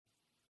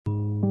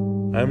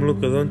I'm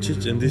Luka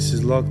Doncic, and this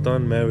is Locked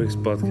On Mavericks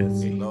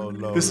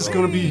podcast. This is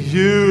gonna be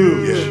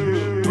huge. Yeah.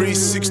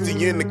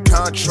 360 in the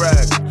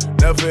contract.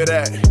 Never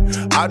that.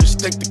 I just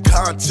take the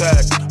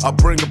contact. I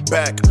bring it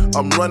back.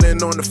 I'm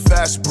running on the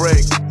fast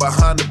break.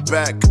 Behind the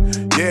back.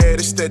 Yeah,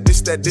 this that.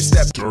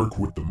 Dirk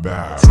with the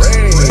Mavs.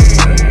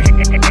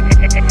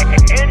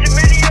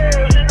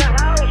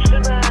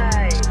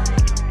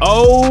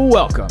 Oh,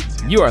 welcome.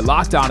 You are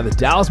locked on to the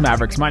Dallas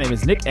Mavericks. My name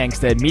is Nick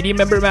Angstead, media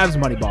member at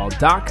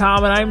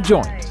MavsMoneyball.com, and I'm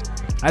joined,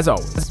 as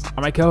always,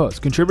 by my co-host,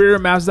 contributor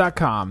at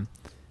Mavs.com,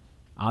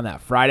 on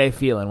that Friday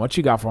feeling. What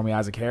you got for me,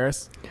 Isaac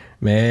Harris?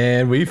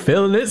 Man, we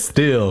feeling it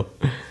still.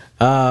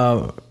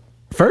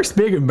 First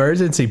big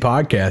emergency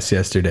podcast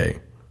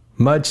yesterday.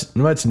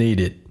 Much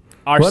needed.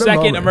 Our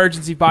second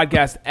emergency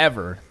podcast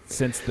ever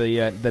since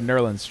the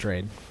Nerlens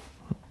trade.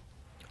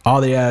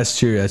 Oh, yeah, that's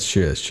true.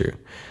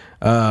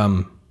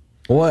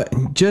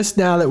 Just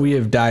now that we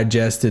have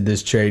digested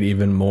this trade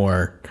even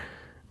more,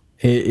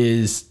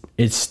 it's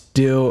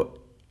still,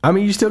 I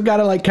mean, you still got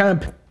to like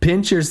kind of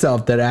pinch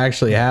yourself that it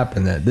actually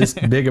happened, that this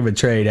big of a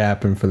trade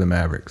happened for the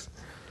Mavericks.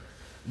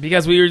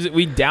 Because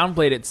we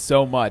downplayed it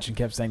so much and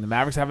kept saying the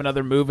Mavericks have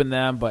another move in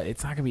them, but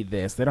it's not going to be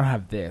this. They don't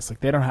have this. Like,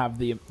 they don't have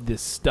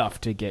this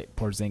stuff to get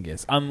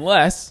Porzingis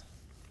unless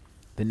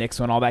the Knicks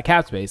won all that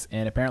cap space,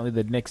 and apparently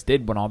the Knicks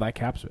did win all that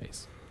cap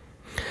space.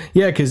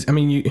 Yeah, because, I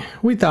mean,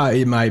 we thought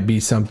it might be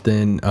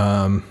something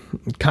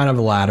kind of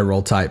a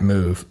lateral type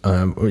move,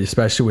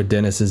 especially with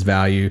Dennis's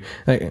value.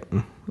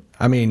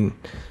 I mean,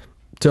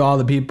 to all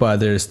the people out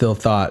there still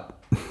thought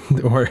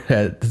or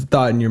had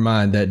thought in your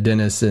mind that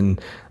Dennis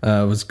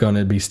was going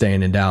to be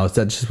staying in Dallas,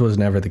 that just was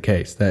never the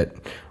case. That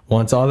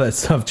once all that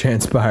stuff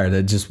transpired,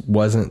 that just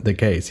wasn't the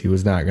case. He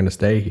was not going to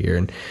stay here,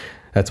 and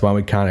that's why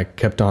we kind of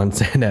kept on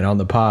saying that on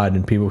the pod,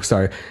 and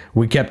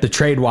we kept the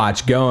trade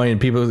watch going, and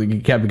people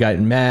kept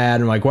getting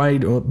mad and like, why?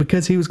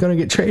 Because he was going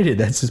to get traded.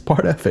 That's just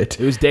part of it.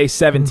 It was day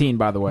 17,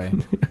 by the way.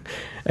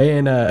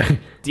 And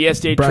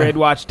DSJ trade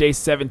watch day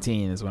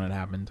 17 is when it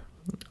happened.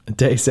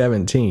 Day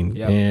 17.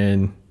 Yep.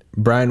 And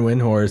Brian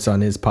Windhorst on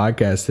his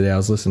podcast today, I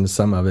was listening to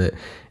some of it,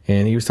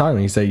 and he was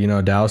talking. He said,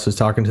 Dallas was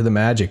talking to the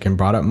Magic and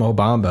brought up Mo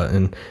Bamba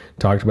and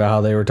talked about how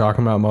they were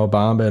talking about Mo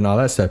Bamba and all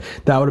that stuff.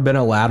 That would have been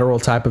a lateral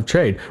type of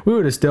trade. We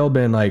would have still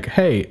been like,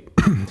 hey,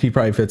 he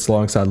probably fits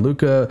alongside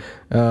Luka,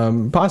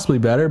 possibly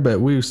better, but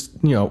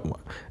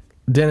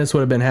Dennis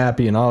would have been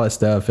happy and all that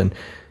stuff.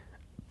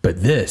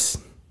 But this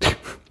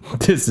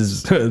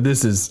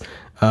is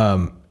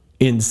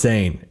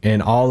insane,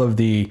 and all of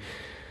the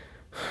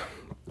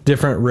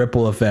different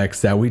ripple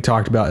effects that we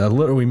talked about,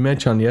 we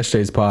mentioned on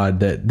yesterday's pod,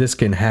 that this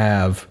can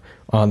have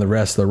on the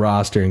rest of the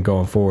roster and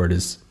going forward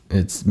it's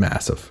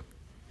massive.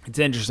 It's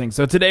interesting.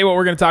 So today what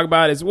we're going to talk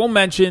about is we'll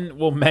mention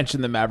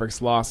the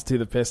Mavericks loss to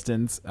the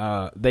Pistons.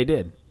 They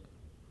did.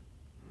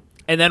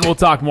 And then we'll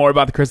talk more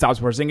about the Kristaps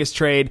Porzingis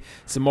trade,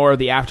 some more of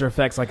the after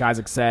effects like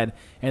Isaac said,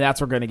 and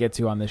that's what we're going to get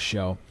to on this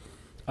show.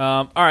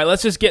 All right,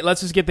 let's just get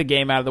the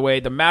game out of the way.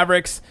 The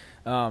Mavericks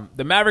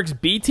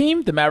B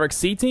team, the Mavericks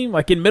C team.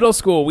 Like in middle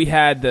school, we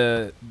had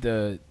the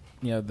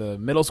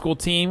middle school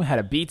team had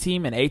a B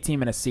team, an A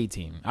team, and a C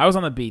team. I was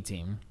on the B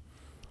team,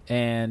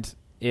 and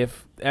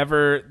if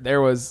ever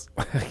there was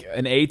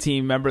an A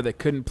team member that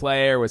couldn't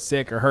play or was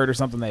sick or hurt or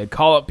something, they'd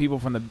call up people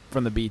from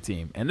the B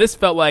team. And this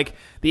felt like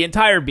the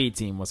entire B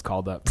team was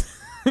called up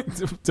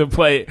to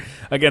play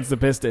against the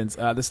Pistons.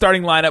 The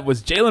starting lineup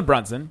was Jalen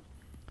Brunson,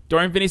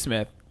 Dorian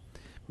Finney-Smith,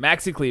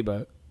 Maxi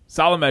Kleber,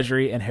 Salah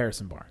Mejri, and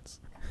Harrison Barnes.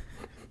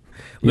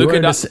 Luka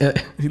did not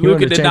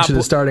change to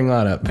the starting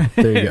lineup.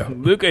 There you go.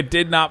 Luka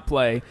did not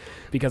play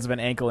because of an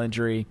ankle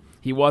injury.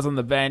 He was on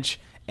the bench,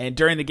 and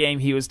during the game,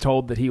 he was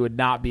told that he would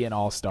not be an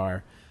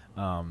all-star.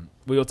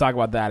 We will talk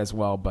about that as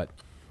well, but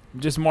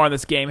just more on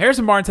this game.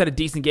 Harrison Barnes had a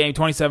decent game,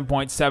 27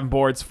 points, 7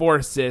 boards, 4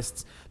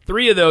 assists.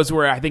 3 of those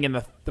were, I think, in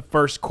the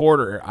first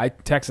quarter. I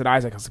texted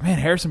Isaac. I was like, man,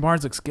 Harrison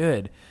Barnes looks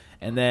good.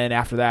 And then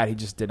after that, he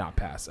just did not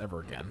pass ever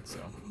again. So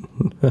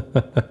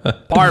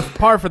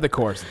par for the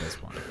course at this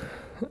point.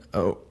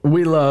 Oh,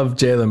 we love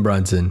Jalen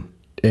Brunson,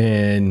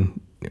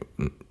 and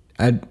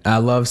I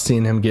love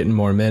seeing him getting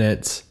more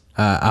minutes.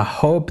 I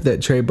hope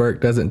that Trey Burke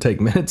doesn't take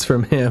minutes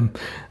from him.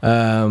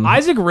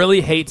 Isaac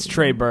really hates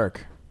Trey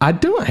Burke. I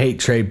don't hate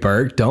Trey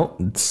Burke.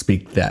 Don't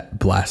speak that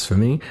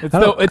blasphemy.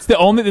 It's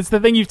the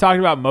thing you've talked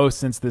about most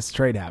since this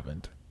trade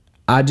happened.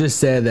 I just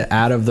said that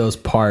out of those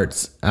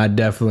parts, I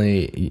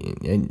definitely,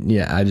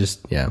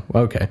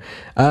 okay.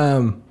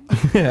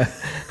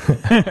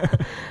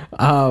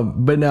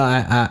 But no,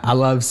 I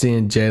love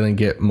seeing Jalen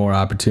get more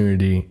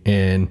opportunity,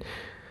 and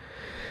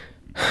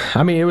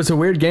I mean, it was a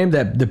weird game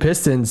that the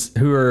Pistons,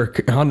 who are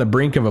on the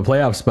brink of a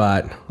playoff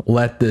spot,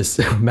 let this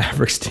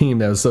Mavericks team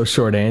that was so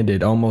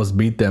short-handed almost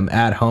beat them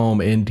at home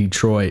in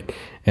Detroit.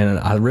 And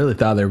I really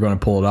thought they were going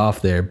to pull it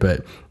off there,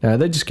 but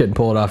they just couldn't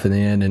pull it off in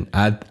the end. And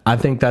I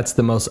think that's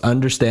the most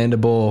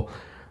understandable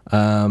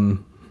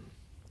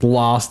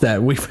loss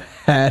that we've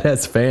had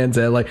as fans.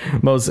 That like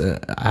most,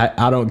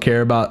 I don't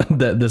care about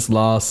this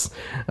loss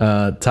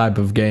type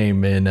of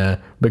game, and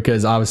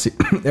because obviously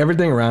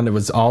everything around it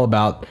was all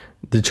about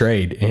the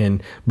trade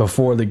and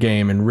before the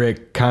game, and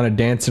Rick kind of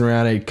dancing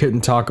around it,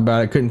 couldn't talk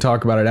about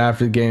it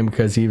after the game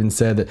because he even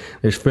said that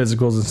there's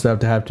physicals and stuff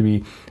to have to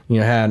be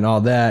had and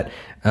all that.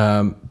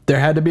 There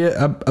had to be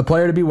a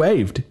player to be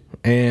waived,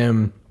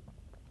 and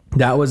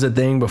that was a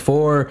thing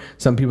before.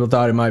 Some people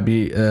thought it might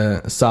be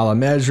Salah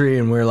Mejri,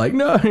 and we're like,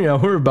 no,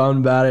 we're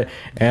bummed about it.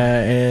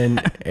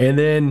 And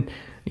then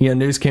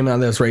news came out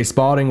of this Ray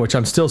Spalding, which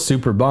I'm still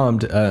super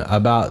bummed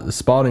about the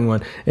Spalding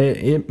one.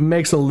 It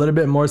makes a little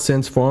bit more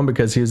sense for him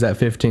because he was that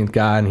 15th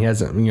guy and he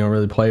hasn't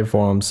really played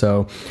for him.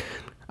 So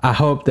I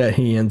hope that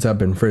he ends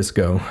up in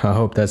Frisco. I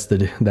hope that's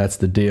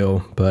the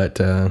deal.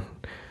 But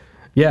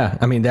yeah,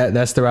 I mean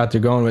that's the route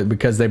they're going with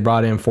because they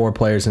brought in 4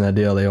 players in that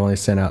deal. They only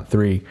sent out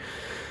 3.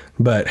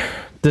 But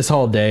this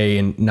whole day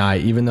and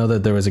night, even though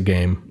that there was a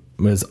game,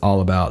 was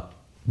all about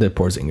the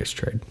Porzingis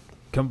trade.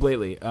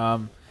 Completely.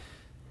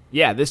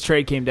 Yeah, this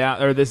trade came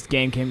down, or this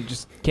game came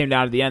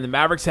down at the end. The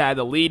Mavericks had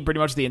the lead pretty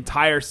much the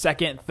entire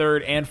second,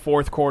 third, and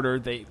fourth quarter.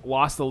 They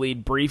lost the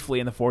lead briefly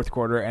in the fourth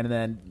quarter, and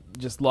then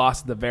just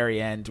lost at the very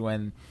end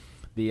when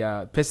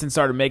the Pistons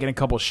started making a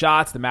couple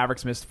shots. The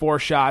Mavericks missed 4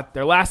 shots.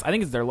 Their last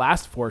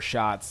 4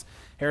 shots.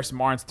 Harrison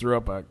Barnes threw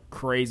up a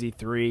crazy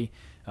 3.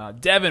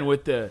 Devin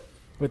with the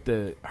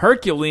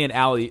Herculean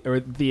alley,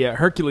 or the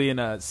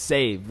Herculean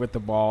save with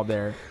the ball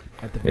there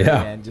at the very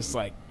end, just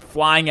like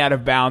flying out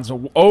of bounds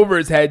over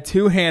his head,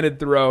 2-handed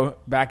throw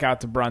back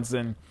out to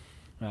Brunson.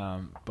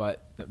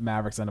 But the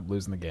Mavericks end up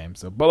losing the game.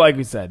 But like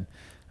we said,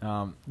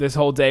 this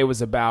whole day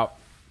was about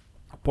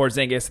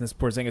Porzingis and this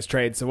Porzingis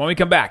trade. So when we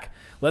come back,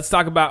 let's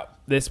talk about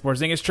this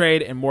Porzingis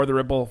trade and more of the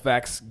ripple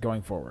effects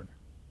going forward.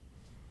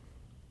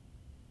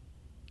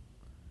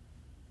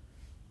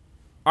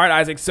 All right,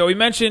 Isaac. So we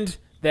mentioned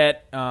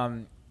that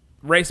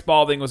Ray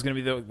Spalding was going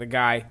to be the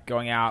guy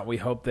going out. We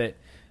hope that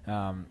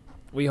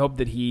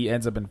he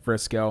ends up in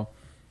Frisco.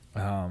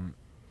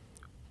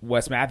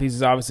 Wes Matthews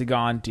is obviously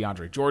gone.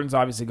 DeAndre Jordan's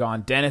obviously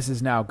gone. Dennis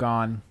is now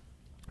gone.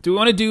 Do we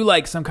want to do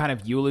like some kind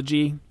of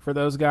eulogy for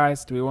those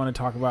guys? Do we want to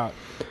talk about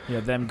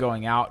them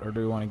going out, or do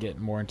we want to get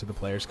more into the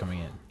players coming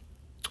in?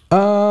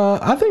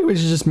 I think we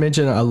should just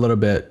mention a little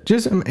bit.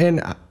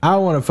 And I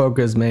want to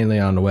focus mainly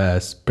on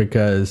Wes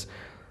because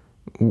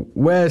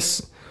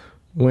Wes,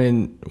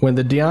 when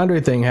the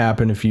DeAndre thing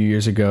happened a few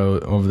years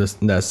ago over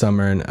that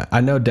summer, and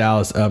I know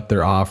Dallas upped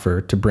their offer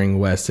to bring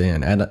Wes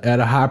in at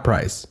a high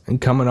price and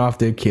coming off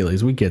the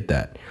Achilles, we get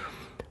that.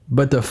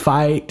 But the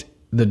fight,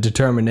 the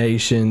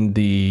determination,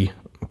 the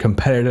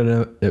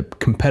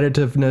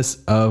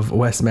competitiveness of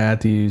Wes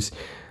Matthews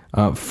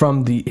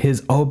from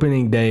his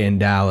opening day in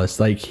Dallas,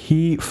 like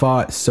he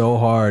fought so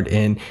hard,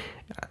 and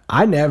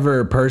I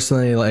never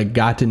personally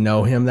got to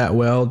know him that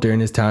well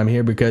during his time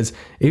here because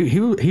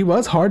he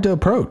was hard to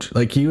approach.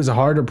 Like he was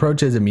hard to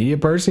approach as a media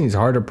person. He's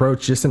hard to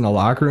approach just in the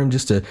locker room,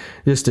 just to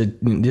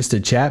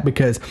chat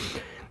because.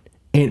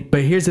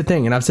 But here's the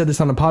thing, and I've said this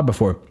on the pod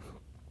before.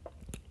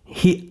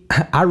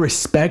 I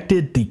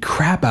respected the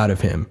crap out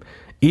of him.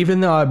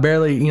 Even though I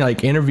barely,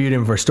 interviewed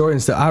him for stories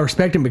and stuff, I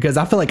respect him because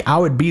I feel like I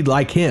would be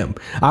like him.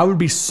 I would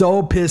be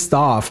so pissed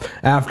off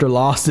after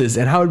losses,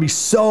 and I would be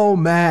so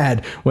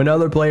mad when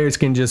other players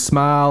can just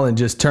smile and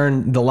just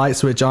turn the light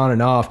switch on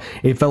and off.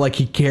 It felt like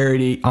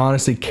he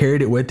honestly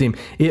carried it with him.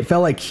 It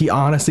felt like he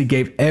honestly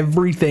gave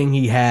everything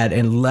he had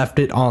and left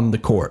it on the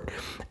court.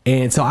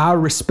 And so I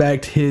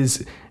respect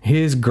his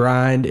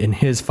grind and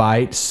his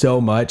fight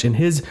so much, and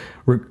his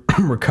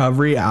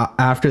recovery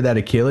after that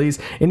Achilles,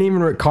 and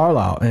even Rick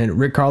Carlisle. And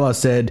Rick Carlisle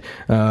said,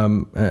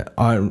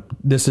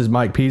 this is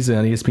Mike Pisa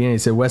on ESPN, he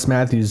said, Wes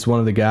Matthews is one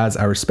of the guys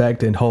I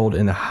respect and hold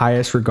in the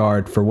highest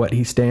regard for what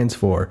he stands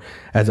for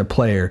as a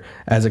player,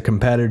 as a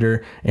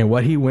competitor, and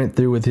what he went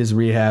through with his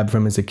rehab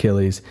from his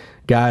Achilles.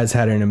 Guys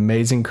had an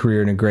amazing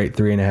career and a great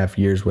 3.5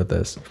 years with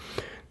us.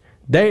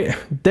 They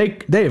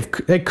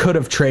could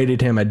have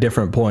traded him at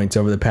different points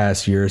over the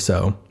past year or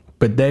so,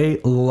 but they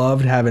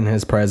loved having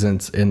his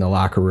presence in the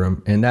locker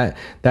room, and that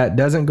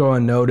doesn't go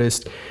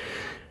unnoticed.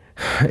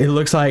 It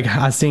looks like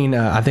I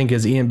think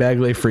it's Ian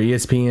Begley for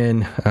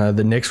ESPN,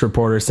 the Knicks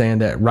reporter, saying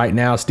that right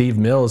now Steve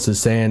Mills is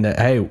saying that,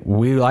 hey,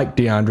 we like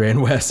DeAndre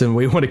and Wes and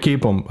we want to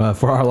keep them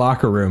for our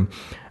locker room.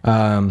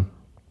 And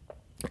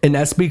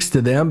that speaks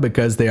to them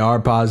because they are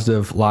a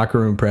positive locker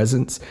room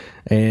presence.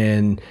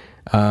 And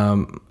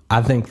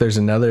I think there's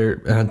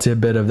another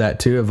tidbit of that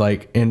too,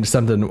 and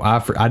something I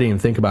didn't even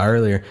think about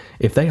earlier.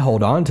 If they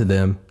hold on to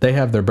them, they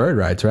have their bird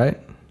rights, right?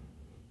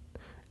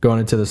 Going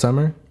into the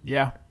summer?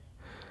 Yeah.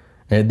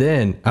 And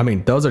then,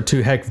 those are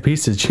 2 heck of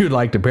pieces you'd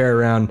like to pair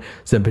around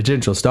some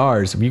potential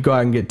stars. If you go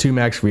out and get 2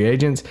 max free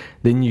agents,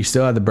 then you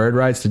still have the bird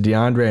rights to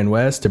DeAndre and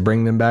Wes to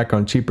bring them back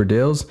on cheaper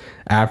deals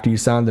after you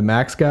sign the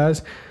max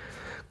guys.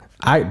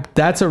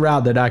 That's a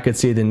route that I could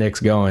see the Knicks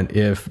going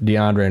if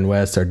DeAndre and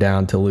Wes are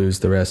down to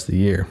lose the rest of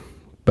the year.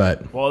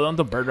 But don't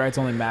the bird rights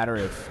only matter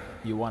if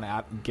you want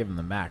to give them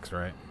the max,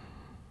 right?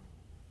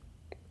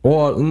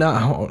 Well,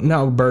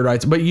 no bird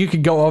rights, but you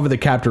could go over the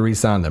cap to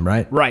re-sign them,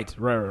 right? Right.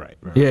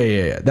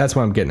 Yeah. That's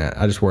what I'm getting at.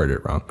 I just worded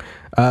it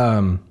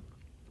wrong.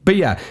 But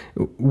yeah,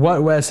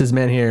 what Wes has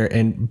meant here,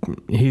 and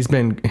he's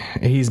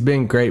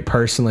been great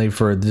personally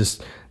for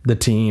just the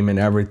team and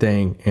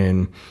everything.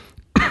 And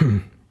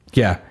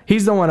yeah,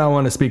 he's the one I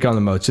want to speak on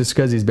the most, just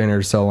because he's been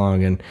here so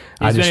long, and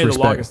I just been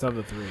respect. The longest of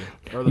the three,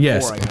 or the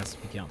four, I guess,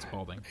 if you count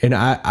Spalding. And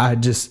I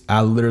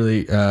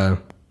literally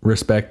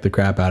respect the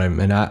crap out of him,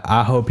 and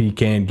I hope he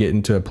can get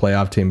into a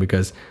playoff team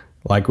because,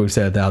 like we've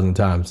said 1,000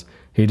 times,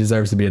 he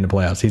deserves to be in the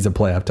playoffs. He's a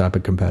playoff type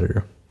of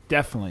competitor.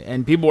 Definitely.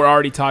 And people were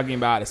already talking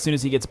about as soon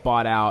as he gets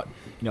bought out,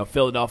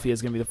 Philadelphia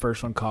is going to be the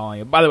first one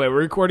calling it. By the way, we're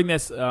recording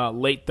this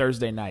late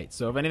Thursday night.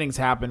 So if anything's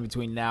happened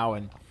between now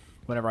and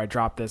whenever I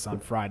drop this on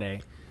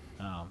Friday,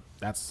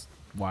 that's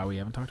why we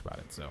haven't talked about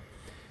it. So,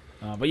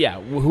 but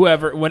yeah,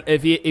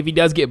 if he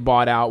does get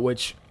bought out,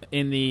 which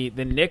in the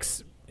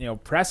Knicks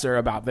presser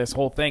about this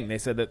whole thing, they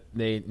said that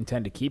they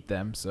intend to keep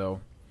them.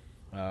 So,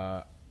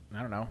 I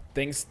don't know.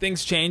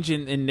 Things change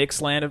in Knicks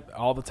land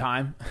all the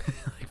time,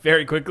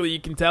 very quickly.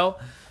 You can tell.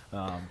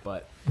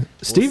 But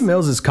Steve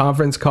Mills'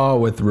 conference call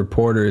with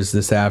reporters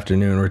this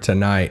afternoon or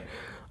tonight,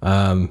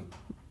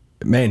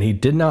 man, he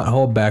did not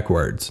hold back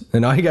words.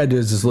 And all you got to do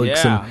is just look at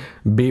some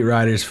beat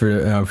writers for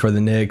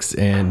the Knicks,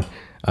 and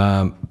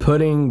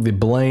putting the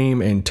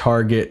blame and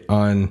target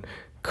on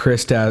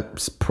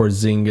Kristaps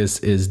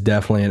Porzingis is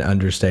definitely an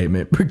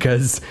understatement,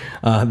 because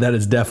that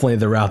is definitely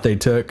the route they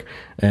took,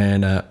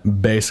 and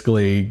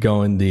basically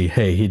going the,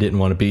 hey, he didn't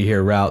want to be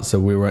here route, so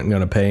we weren't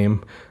going to pay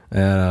him.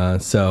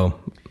 So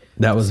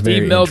that was very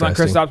Steve Mills on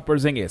interesting. Kristaps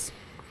Porzingis.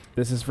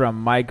 This is from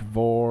Mike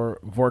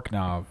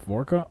Vorkov.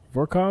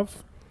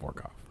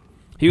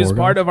 He was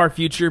part of our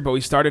future, but we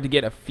started to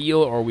get a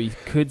feel, or we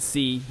could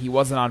see he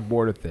wasn't on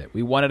board with it.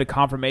 We wanted a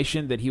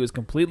confirmation that he was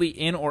completely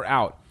in or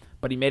out,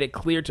 but he made it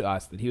clear to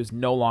us that he was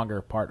no longer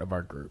part of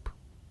our group.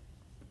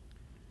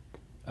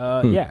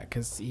 Yeah,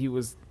 because he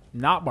was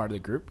not part of the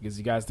group because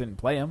you guys didn't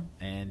play him,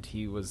 and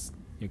he was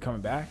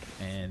coming back.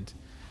 And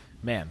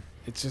man,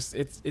 it's just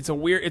it's a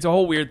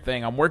whole weird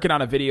thing. I'm working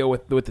on a video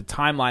with the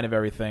timeline of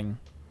everything.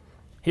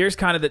 Here's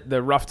kind of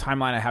the rough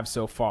timeline I have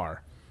so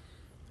far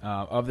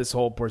of this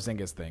whole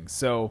Porzingis thing.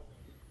 So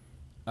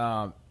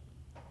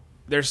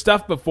there's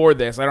stuff before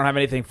this. I don't have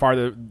anything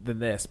farther than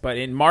this, but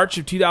in March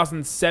of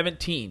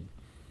 2017.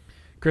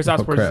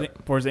 Kristaps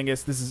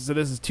Porzingis. This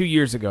is 2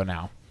 years ago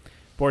now.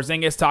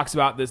 Porzingis talks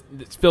about this.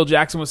 Phil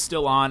Jackson was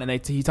still on, and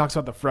he talks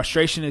about the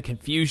frustration and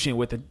confusion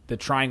with the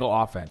triangle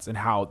offense and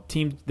how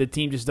the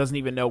team just doesn't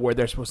even know where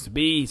they're supposed to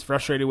be. He's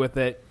frustrated with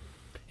it.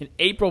 In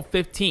April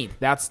 15th,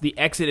 that's the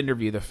exit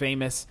interview, the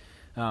famous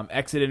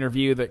exit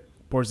interview that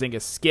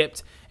Porzingis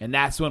skipped, and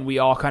that's when we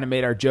all kind of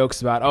made our jokes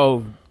about,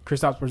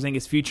 Kristaps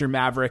Porzingis, future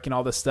Maverick, and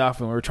all this stuff,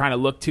 and we were trying to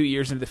look 2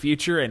 years into the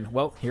future, and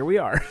well, here we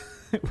are.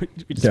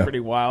 Which is pretty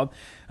wild.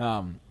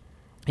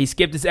 He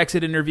skipped his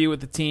exit interview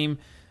with the team,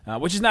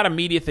 which is not a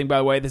media thing, by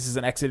the way. This is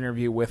an exit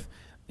interview with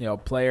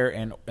player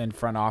and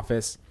front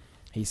office.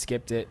 He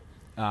skipped it.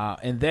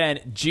 And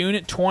then June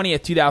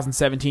 20th,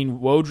 2017,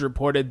 Woj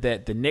reported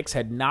that the Knicks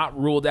had not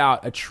ruled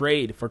out a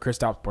trade for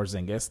Kristaps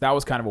Porzingis. That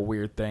was kind of a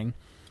weird thing.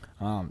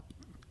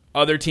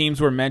 Other teams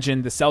were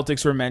mentioned. The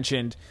Celtics were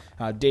mentioned.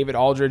 David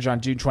Aldridge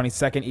on June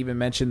 22nd even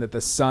mentioned that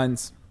the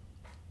Suns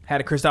had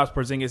a Kristaps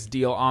Porzingis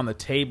deal on the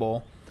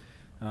table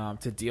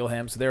to deal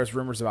him. So there was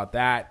rumors about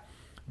that.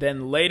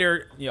 Then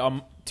later,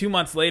 2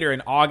 months later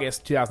in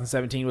August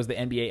 2017 was the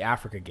NBA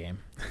Africa game.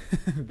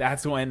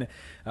 That's when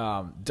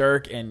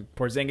Dirk and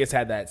Porzingis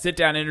had that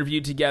sit-down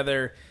interview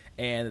together,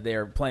 and they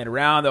were playing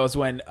around. That was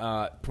when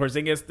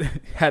Porzingis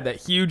had that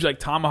huge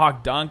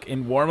tomahawk dunk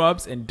in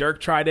warm-ups, and Dirk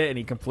tried it, and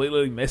he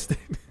completely missed it.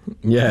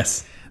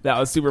 Yes. That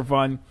was super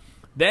fun.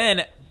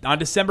 Then on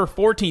December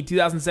 14,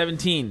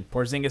 2017,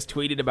 Porzingis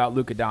tweeted about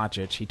Luka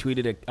Doncic. He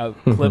tweeted a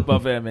clip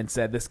of him and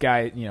said, this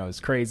guy, is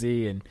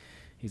crazy and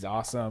he's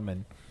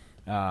awesome.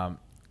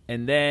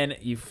 And then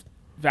you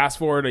fast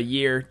forward a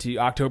year to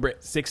October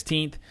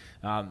 16th.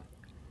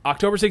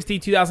 October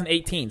 16th,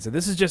 2018. So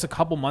this is just a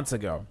couple months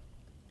ago.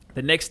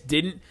 The Knicks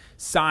didn't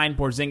sign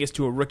Porzingis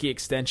to a rookie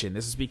extension.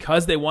 This is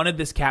because they wanted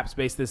this cap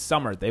space this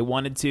summer. They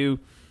wanted to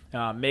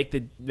make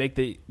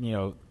the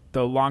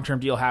long-term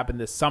deal happen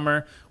this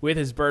summer with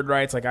his bird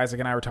rights, like Isaac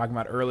and I were talking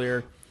about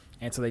earlier,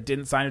 and so they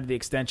didn't sign him to the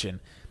extension.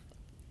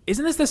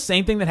 Isn't this the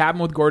same thing that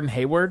happened with Gordon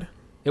Hayward?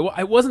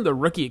 It wasn't the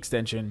rookie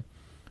extension,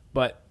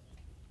 but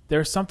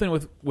there's something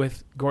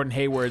with Gordon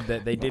Hayward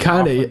that they didn't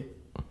offer.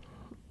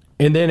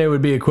 And then it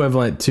would be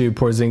equivalent to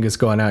Porzingis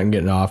going out and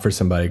getting an offer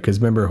somebody, because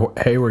remember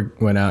Hayward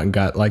went out and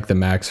got the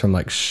max from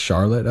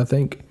Charlotte, I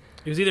think.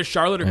 It was either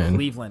Charlotte or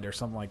Cleveland or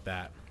something like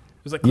that.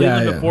 It was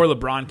Cleveland before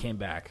LeBron came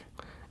back.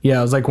 Yeah,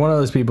 it was one of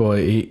those people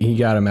he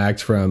got a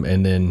max from,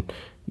 and then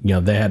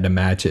they had to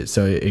match it.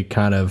 So it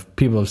kind of,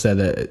 people have said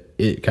that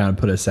it kind of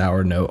put a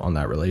sour note on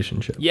that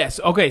relationship. Yes.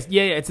 Okay.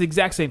 Yeah. It's the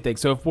exact same thing.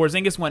 So if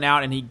Porzingis went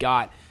out and he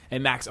got a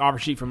max offer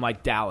sheet from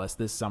Dallas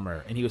this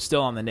summer, and he was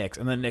still on the Knicks,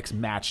 and the Knicks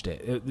matched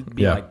it, it would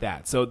be like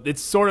that. So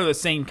it's sort of the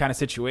same kind of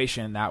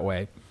situation in that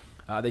way.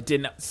 They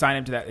didn't sign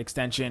him to that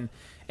extension.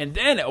 And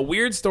then a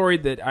weird story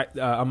that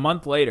a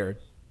month later,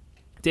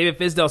 David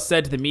Fizdale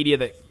said to the media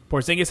that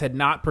Porzingis had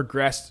not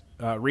progressed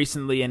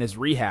recently in his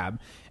rehab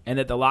and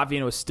that the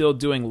Latvian was still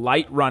doing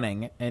light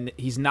running and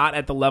he's not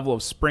at the level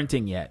of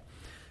sprinting yet.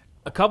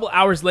 A couple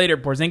hours later,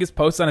 Porzingis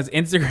posts on his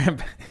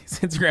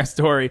Instagram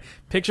story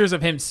pictures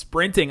of him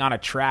sprinting on a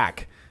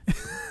track.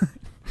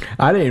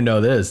 I didn't even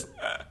know this.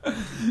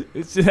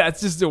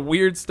 That's just the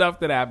weird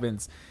stuff that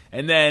happens.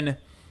 And then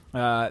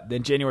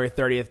January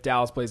 30th,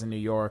 Dallas plays in New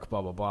York,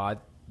 blah, blah, blah.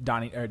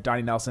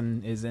 Donnie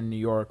Nelson is in New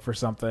York for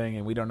something,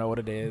 and we don't know what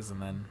it is.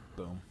 And then,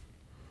 boom,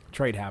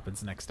 trade happens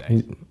the next day.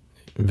 He's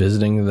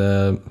visiting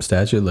the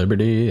Statue of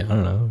Liberty. I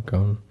don't know.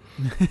 Going.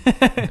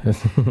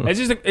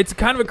 It's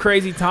kind of a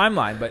crazy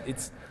timeline, but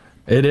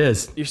it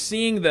is. You're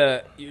seeing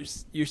the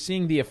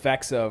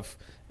effects of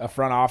a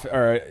front office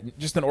or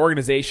just an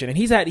organization. And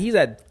he's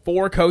had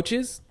 4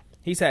 coaches.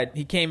 He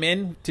came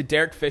in to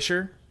Derek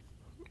Fisher.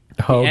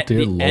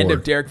 The end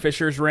of Derek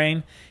Fisher's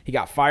reign. He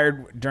got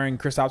fired during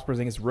Kristaps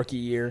Porzingis' rookie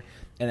year,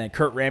 and then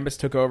Kurt Rambis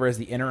took over as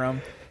the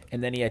interim.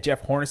 And then he had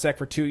Jeff Hornacek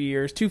for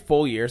 2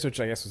 full years, which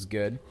I guess was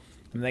good.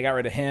 And they got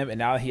rid of him, and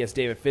now he has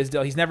David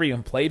Fizdale. He's never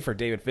even played for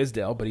David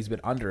Fizdale, but he's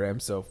been under him.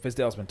 So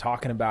Fizdale's been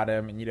talking about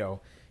him, and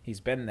he's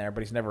been there,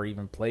 but he's never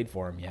even played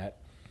for him yet.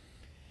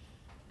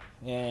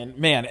 And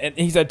man, and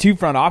he's had 2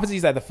 front offices.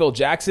 He's had the Phil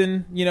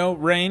Jackson,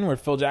 reign where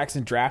Phil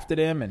Jackson drafted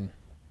him and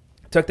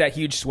took that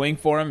huge swing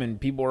for him, and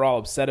people were all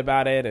upset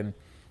about it. And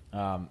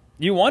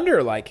you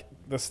wonder, like,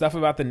 the stuff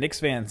about the Knicks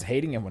fans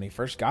hating him when he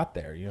first got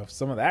there.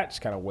 Some of that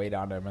just kind of weighed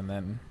on him, and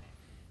then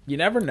you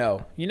never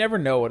know. You never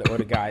know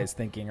what a guy is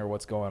thinking or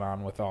what's going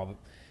on with all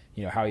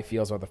the, how he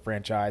feels about the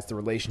franchise, the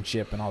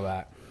relationship, and all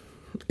that.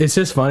 It's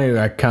just funny,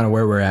 like, kind of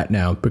where we're at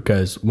now,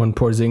 because when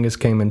Porzingis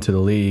came into the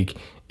league,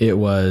 it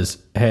was,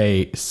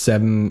 hey,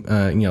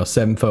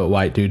 7-foot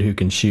white dude who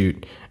can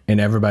shoot. And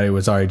everybody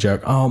was already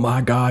joking, oh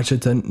my gosh,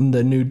 it's the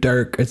new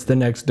Dirk. It's the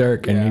next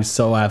Dirk. And he's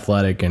so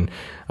athletic. And,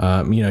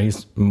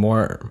 he's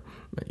more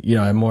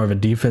of a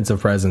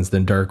defensive presence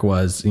than Dirk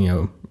was,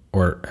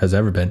 or has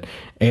ever been.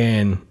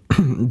 And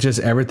just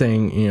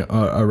everything,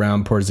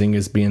 around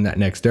Porzingis being that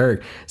next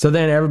Dirk. So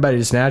then everybody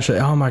just naturally,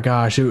 oh my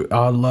gosh,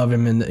 I love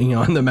him in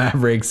the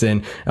Mavericks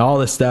and all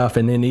this stuff.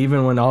 And then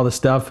even when all the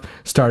stuff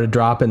started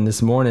dropping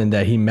this morning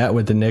that he met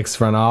with the Knicks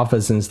front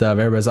office and stuff,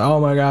 everybody's like, oh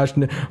my gosh,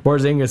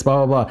 Porzingis,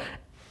 blah, blah, blah.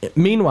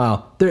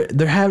 Meanwhile,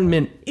 there haven't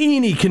been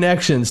any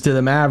connections to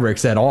the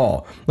Mavericks at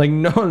all.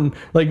 No just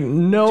that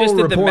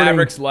reporting. The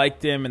Mavericks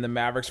liked him and the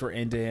Mavericks were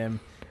into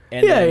him.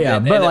 And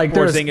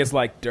Porzingis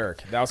liked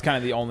Dirk. That was kind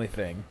of the only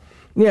thing.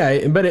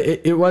 Yeah, but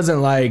it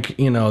wasn't like,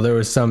 there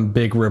was some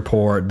big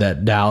report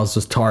that Dallas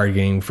was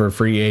targeting for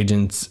free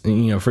agency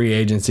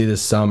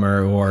this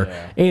summer or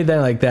anything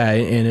like that.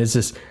 And it's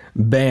just,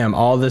 bam,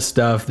 all this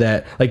stuff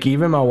that, like,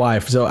 even my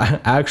wife. So I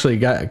actually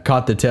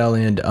caught the tail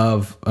end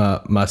of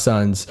my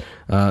son's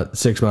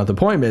 6-month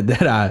appointment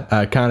that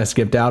I kind of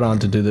skipped out on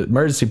to do the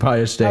emergency pod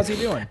yesterday. How's he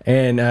doing?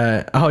 And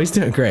he's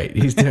doing great.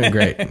 He's doing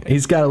great.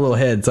 He's got a little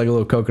head. It's like a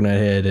little coconut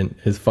head, and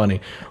it's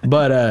funny.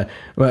 But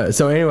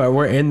so anyway,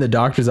 we're in the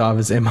doctor's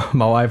office, and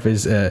my wife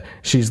is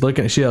she's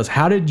looking. She goes,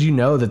 "How did you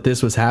know that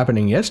this was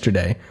happening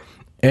yesterday?"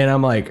 And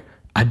I'm like,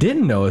 "I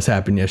didn't know it was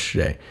happening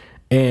yesterday."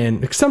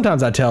 And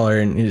sometimes I tell her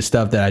and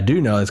stuff that I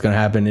do know is going to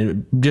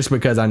happen just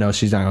because I know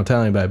she's not going to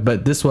tell anybody.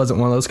 But this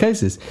wasn't one of those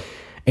cases.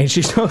 And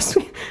she shows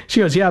me, she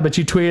goes, yeah, but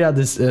you tweeted out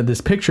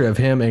this picture of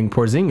him and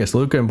Porzingis,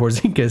 Luka and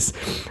Porzingis.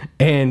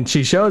 And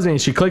she shows me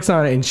and she clicks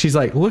on it and she's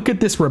like, look at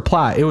this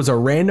reply. It was a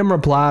random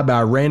reply by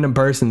a random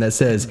person that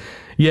says,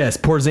 yes,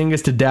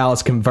 Porzingis to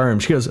Dallas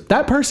confirmed. She goes,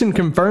 that person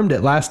confirmed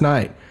it last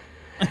night.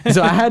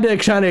 So I had to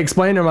kind of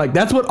explain to him, like,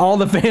 that's what all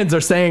the fans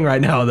are saying right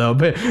now, though.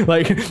 But,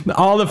 like,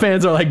 all the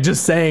fans are, like,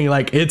 just saying,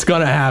 like, it's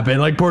going to happen.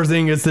 Like,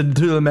 Porzingis to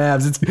the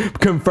Mavs. It's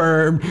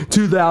confirmed.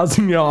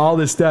 2000, all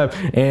this stuff.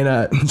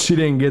 And she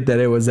didn't get that.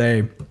 It was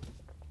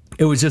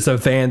just a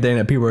fan thing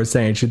that people were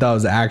saying. She thought it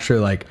was actually,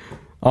 like,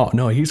 oh,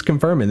 no, he's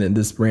confirming that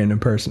this random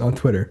person on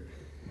Twitter.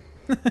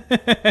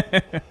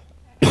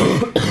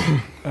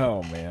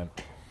 Oh, man.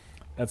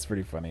 That's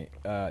pretty funny.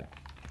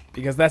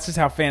 Because that's just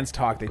how fans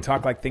talk. They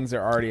talk like things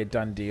are already a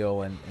done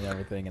deal and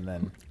everything, and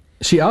then...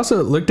 She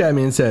also looked at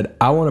me and said,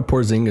 I want a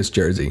Porzingis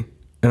jersey.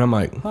 And I'm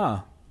like,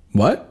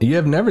 what? You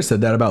have never said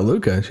that about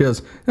Luka. She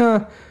goes,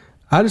 I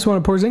just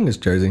want a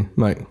Porzingis jersey. I'm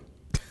like,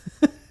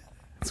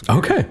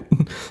 okay.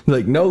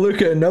 Like, no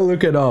Luka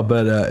at all,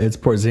 but it's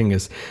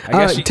Porzingis. I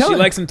guess she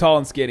likes him tall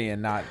and skinny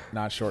and not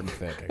short and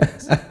thick, I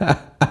guess.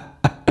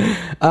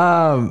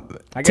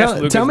 I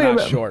guess Luka's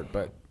not short,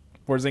 but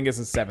Porzingis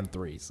is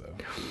 7'3", so...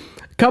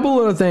 Couple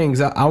little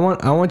things. I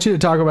want you to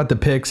talk about the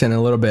picks in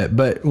a little bit,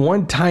 but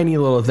one tiny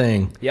little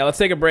thing. Yeah, let's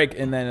take a break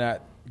and then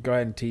go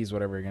ahead and tease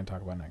whatever you're going to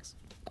talk about next.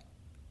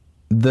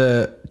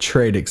 The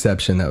trade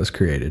exception that was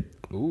created.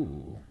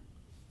 Ooh.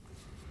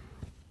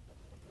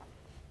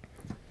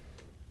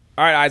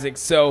 All right, Isaac.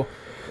 So,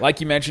 like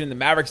you mentioned, the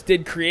Mavericks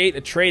did create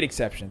a trade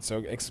exception. So,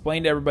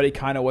 explain to everybody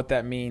kind of what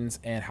that means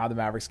and how the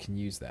Mavericks can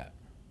use that.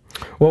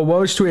 Well, what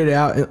was tweeted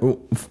out...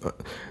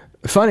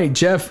 Funny,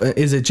 Jeff,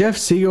 is it Jeff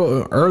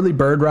Siegel, Early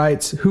Bird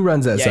Rights? Who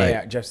runs that site?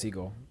 Yeah, Jeff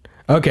Siegel.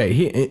 Okay,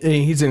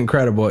 he's an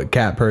incredible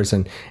cat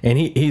person, and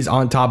he's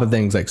on top of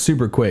things like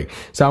super quick.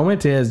 So I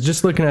went to his,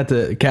 just looking at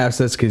the cap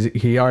sets because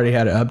he already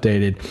had it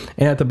updated,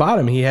 and at the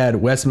bottom he had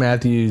Wes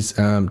Matthews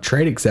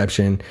trade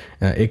exception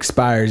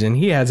expires, and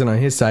he has it on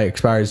his site,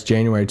 expires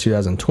January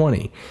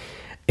 2020.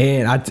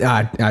 And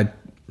I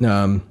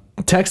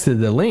texted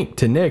the link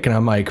to Nick, and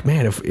I'm like,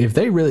 man, if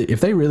they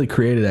really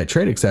created that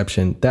trade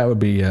exception, that would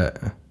be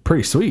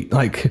pretty sweet.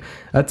 Like,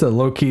 that's a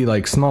low-key,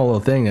 like, small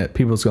little thing that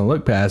people's gonna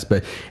look past.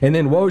 And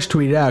then Woj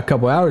tweeted out a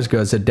couple hours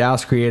ago, said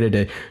Dallas created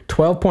a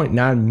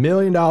 $12.9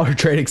 million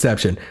trade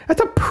exception. That's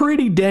a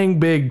pretty dang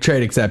big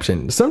trade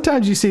exception.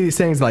 Sometimes you see these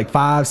things like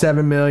 $5,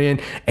 $7 million,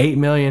 $8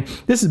 million.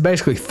 This is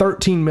basically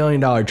 $13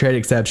 million trade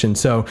exception.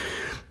 So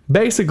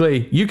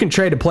basically you can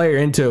trade a player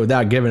into it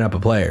without giving up a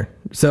player.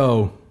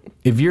 So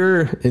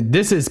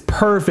this is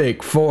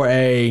perfect for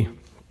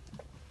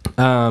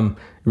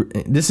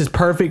this is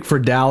perfect for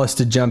Dallas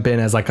to jump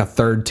in as like a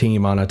third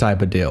team on a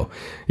type of deal.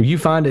 If you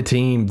find a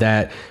team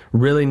that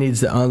really needs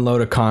to unload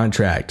a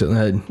contract,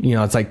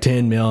 it's like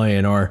 $10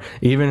 million, or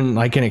even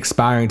like an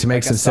expiring to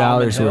make Like some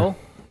salaries.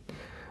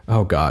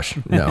 Oh gosh,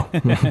 no.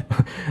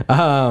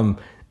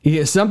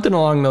 Yeah, something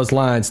along those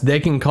lines. They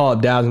can call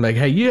up Dallas and be like,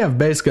 hey, you have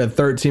basically a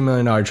 $13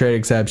 million trade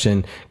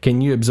exception. Can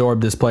you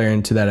absorb this player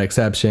into that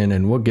exception,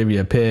 and we'll give you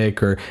a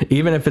pick? Or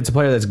even if it's a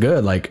player that's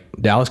good, like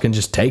Dallas can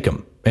just take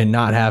him and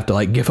not have to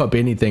like give up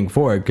anything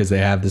for it because they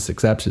have this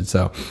exception.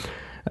 So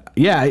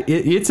yeah,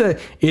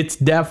 it's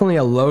definitely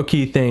a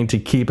low-key thing to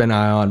keep an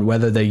eye on,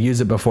 whether they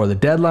use it before the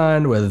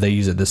deadline, whether they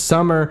use it this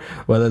summer,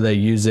 whether they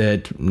use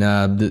it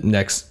the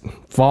next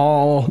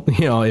fall,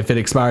 if it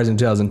expires in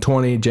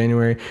 2020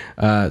 January.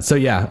 So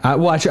yeah,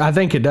 I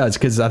think it does,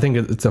 because I think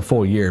it's a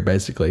full year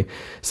basically.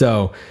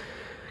 So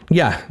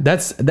yeah,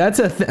 that's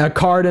a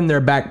card in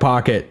their back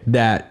pocket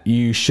that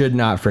you should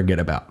not forget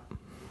about.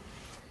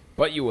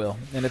 But you will,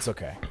 and it's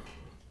okay.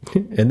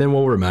 And then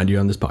we'll remind you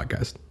on this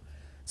podcast.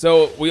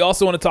 So we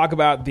also want to talk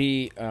about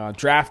the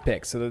draft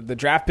picks. So the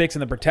draft picks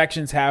and the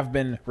protections have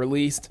been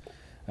released,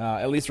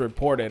 at least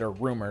reported or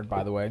rumored,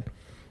 by the way.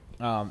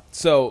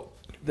 So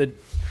the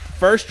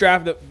first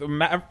draft,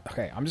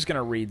 okay, I'm just going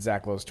to read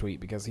Zach Lowe's tweet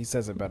because he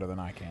says it better than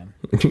I can.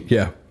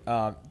 Yeah.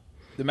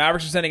 The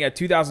Mavericks are sending a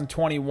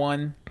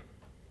 2021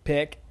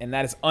 pick, and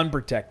that is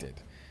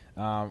unprotected.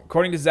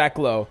 According to Zach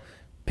Lowe,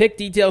 pick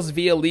details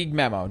via league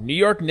memo. New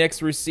York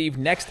Knicks receive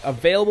next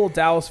available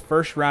Dallas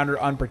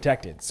first-rounder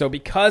unprotected. So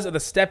because of the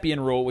Stepien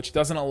rule, which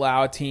doesn't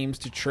allow teams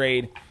to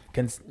trade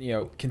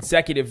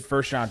consecutive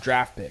first-round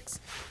draft picks,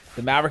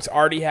 the Mavericks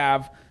already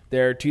have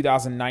their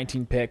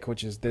 2019 pick,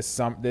 which is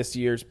this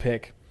year's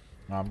pick,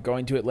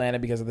 going to Atlanta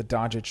because of the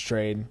Doncic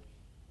trade.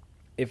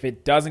 If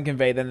it doesn't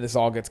convey, then this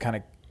all gets kind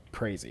of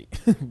crazy.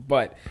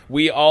 But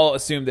we all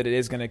assume that it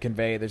is going to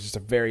convey. There's just a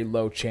very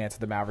low chance that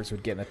the Mavericks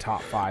would get in the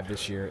top 5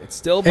 this year. It's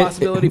still a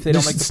possibility if they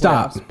don't make the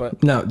playoffs.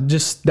 But no,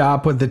 just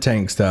stop with the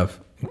tank stuff.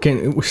 I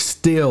don't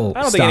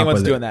think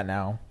anyone's doing that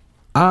now.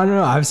 I don't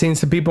know. I've seen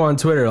some people on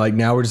Twitter like,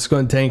 now we're just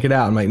going to tank it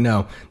out. I'm like,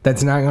 no,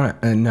 that's not going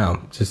to.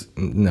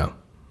 No.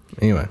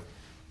 Anyway.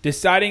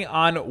 Deciding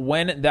on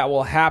when that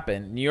will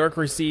happen, New York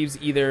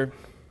receives either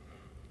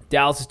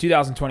Dallas'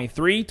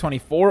 2023,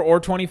 24, or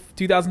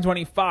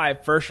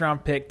 2025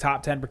 first-round pick,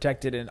 top 10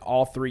 protected in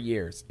all 3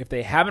 years. If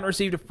they haven't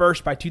received a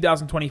first by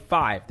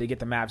 2025, they get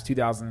the Mavs'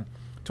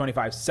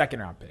 2025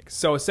 second-round pick.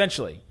 So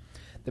essentially,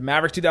 the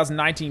Mavericks'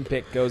 2019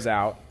 pick goes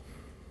out,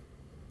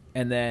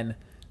 and then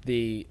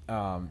the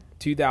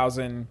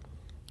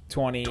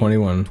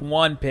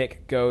 2021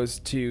 pick goes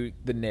to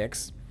the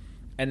Knicks,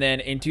 and then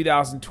in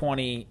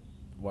 2020.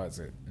 Was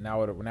it now?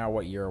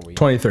 What year are we?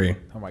 23.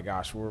 Oh my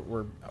gosh,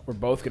 we're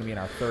both going to be in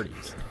our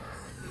 30s.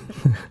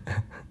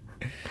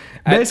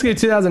 Basically,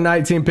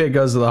 2019 pick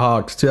goes to the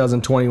Hawks.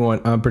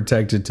 2021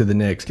 unprotected to the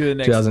Knicks.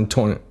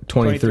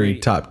 2023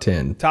 top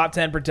 10. Top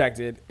 10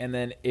 protected, and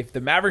then if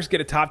the Mavericks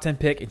get a top 10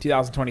 pick in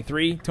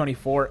 2023,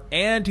 24,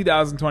 and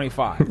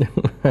 2025,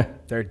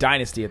 they're a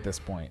dynasty at this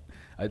point.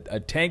 A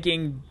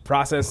tanking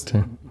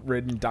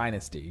process-ridden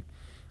dynasty.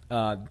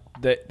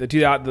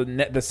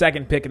 The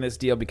second pick in this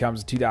deal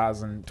becomes a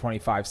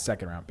 2025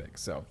 second round pick.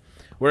 So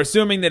we're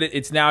assuming that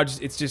it's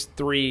just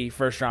 3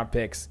 first round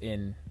picks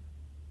in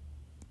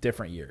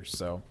different years.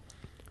 So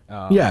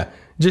yeah,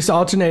 just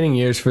alternating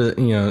years for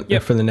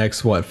for the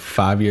next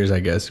 5 years, I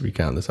guess, if we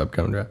count this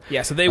upcoming draft.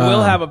 Yeah, so they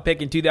will have a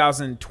pick in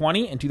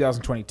 2020 and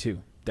 2022.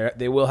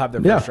 They will have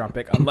their first round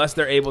pick unless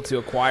they're able to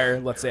acquire,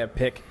 let's say, a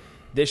pick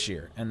this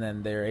year, and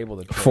then they're able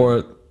to trade.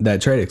 For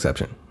that trade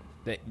exception.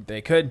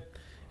 They could.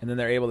 And then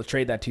they're able to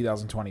trade that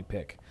 2020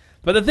 pick.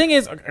 But the thing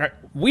is,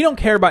 we don't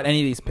care about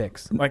any of these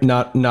picks. Like,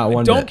 not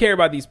one. Don't care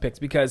about these picks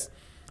because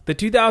the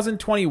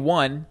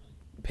 2021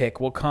 pick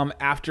will come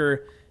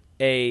after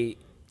a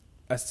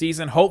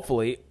season,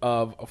 hopefully,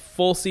 of a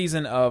full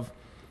season of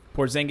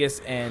Porzingis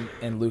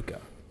and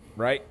Luka,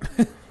 right?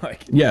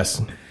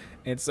 Yes.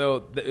 And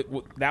so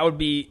that would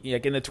be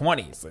like in the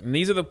 20s. And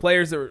these are the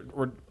players that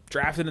were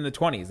drafted in the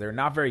 20s. They're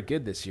not very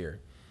good this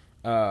year.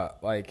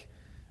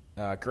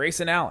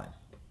 Grayson Allen.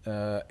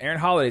 Aaron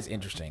Holiday's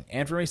interesting.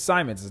 Anthony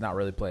Simons has not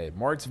really played.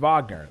 Moritz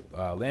Wagner,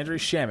 Landry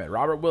Shamet,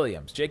 Robert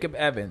Williams, Jacob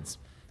Evans,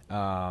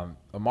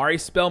 Amari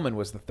Spellman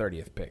was the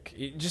 30th pick.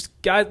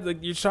 Guys,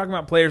 you're talking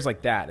about players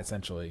like that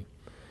essentially,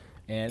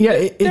 and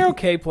they're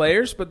okay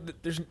players,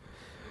 but there's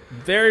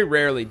very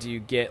rarely do you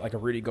get like a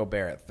Rudy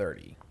Gobert at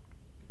 30.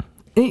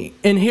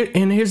 And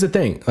here's the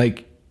thing,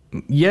 like.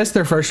 Yes,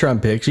 they're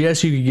first-round picks.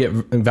 Yes, you could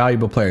get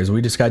valuable players.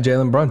 We just got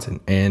Jalen Brunson,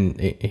 and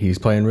he's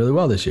playing really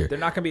well this year. They're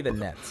not going to be the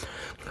Nets.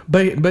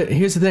 But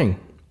here's the thing.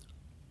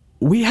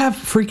 We have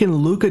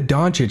freaking Luka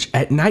Doncic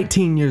at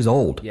 19 years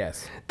old.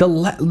 Yes. The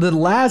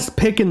last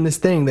pick in this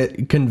thing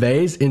that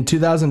conveys in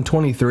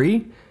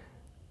 2023,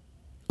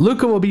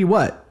 Luka will be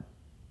what?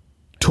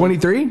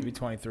 23? Maybe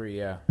 23,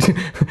 yeah.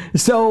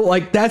 So,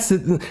 like, this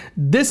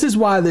is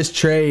why this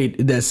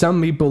trade that some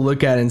people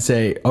look at and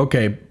say,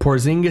 okay,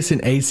 Porzingis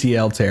and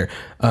ACL tear.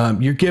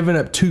 You're giving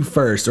up 2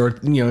 firsts, or,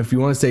 if you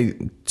want to say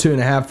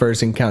 2.5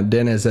 firsts and count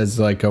Dennis as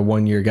like a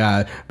 1-year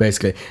guy,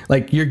 basically.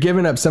 Like, you're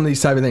giving up some of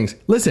these type of things.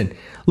 Listen,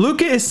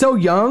 Luka is so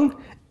young,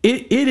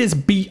 it is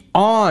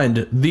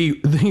beyond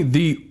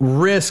the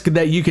risk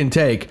that you can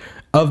take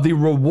of the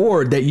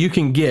reward that you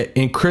can get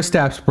in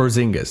Kristaps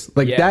Porzingis.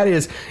 Like, that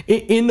is,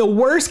 in the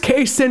worst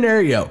case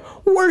scenario,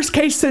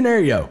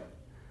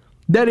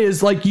 that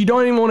is, like, you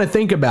don't even want to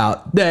think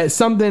about that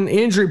something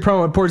injury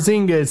prone with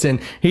Porzingis and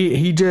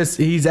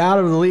he's out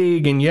of the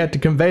league and you have to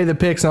convey the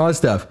picks and all that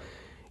stuff.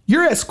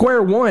 You're at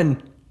square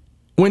one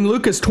when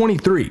Luka's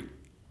 23.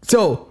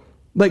 So,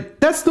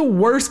 like, that's the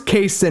worst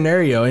case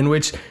scenario in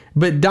which,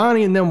 but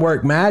Donnie and them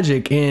work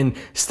magic and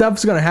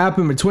stuff's going to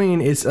happen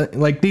between. It's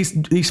like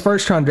these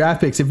first round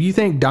draft picks. If you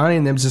think Donnie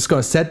and them's just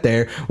going to sit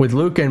there with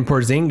Luka and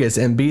Porzingis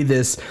and be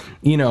this,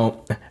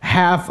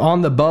 half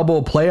on the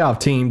bubble playoff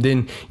team,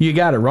 then you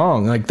got it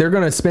wrong. Like, they're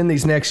going to spend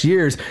these next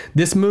years.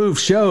 This move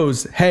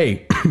shows,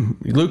 hey,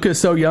 Luka's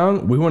so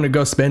young. We want to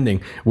go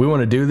spending. We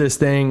want to do this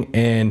thing.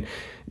 And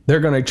they're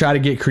going to try to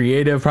get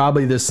creative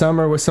probably this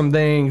summer with some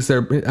things.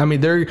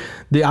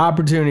 The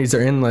opportunities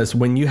are endless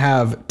when you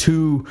have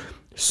 2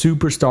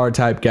 superstar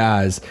type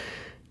guys.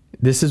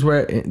 This is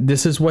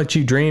what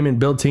you dream and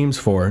build teams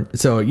for.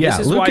 So yeah,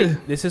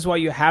 this is why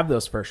you have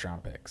those first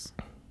round picks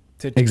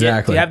to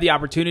have the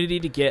opportunity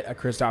to get a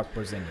Kristaps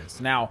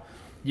Porzingis. Now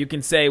you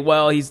can say,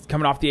 well, he's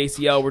coming off the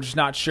ACL. We're just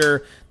not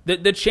sure.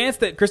 The chance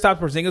that Kristaps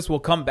Porzingis will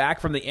come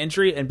back from the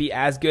injury and be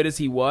as good as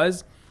he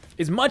was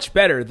is much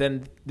better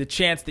than the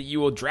chance that you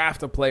will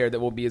draft a player that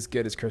will be as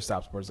good as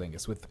Kristaps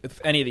Porzingis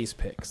with any of these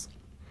picks.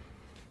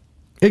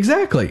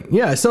 Exactly.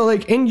 Yeah. So,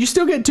 like, and you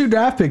still get 2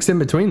 draft picks in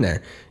between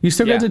there. You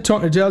still get to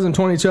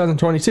 2020,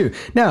 2022.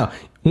 Now,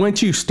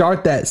 once you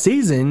start that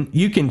season,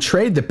 you can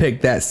trade the pick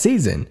that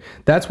season.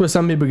 That's where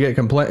some people get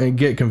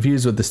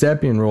confused with the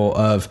Stepien rule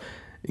of,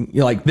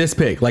 like, this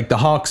pick, like the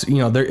Hawks.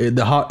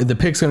 The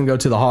pick's going to go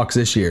to the Hawks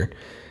this year.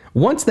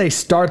 Once they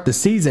start the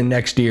season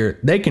next year,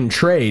 they can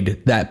trade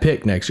that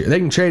pick next year. They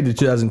can trade the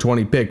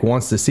 2020 pick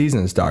once the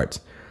season starts.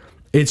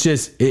 It's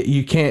just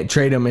you can't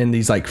trade them in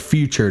these like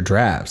future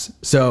drafts.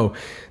 So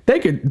they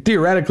could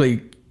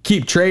theoretically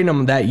keep trading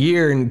them that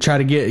year and try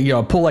to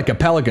get, pull like a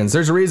Pelicans.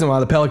 There's a reason why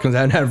the Pelicans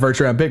haven't had a first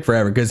round pick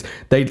forever, because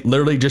they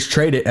literally just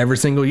trade it every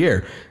single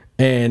year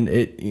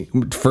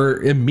and for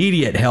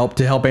immediate help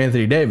to help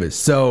Anthony Davis.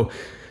 So,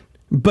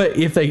 but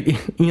if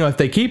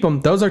they keep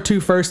them, those are 2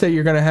 firsts that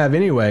you're going to have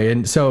anyway.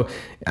 And so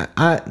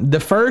the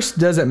first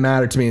doesn't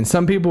matter to me. And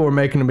some people were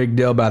making a big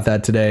deal about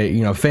that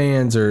today,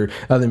 fans or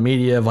other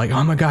media of like,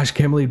 oh my gosh,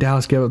 can't believe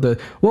Dallas gave up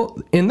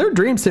well, in their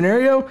dream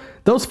scenario,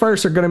 those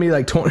firsts are going to be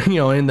like 20,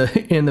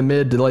 in the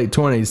mid to late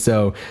 20s.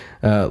 So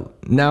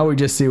now we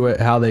just see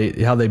how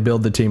they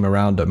build the team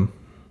around them.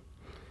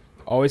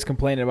 Always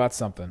complaining about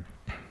something.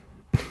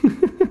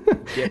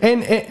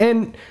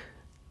 And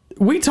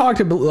we talked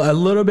a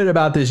little bit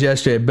about this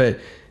yesterday, but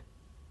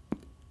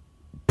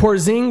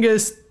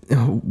Porzingis,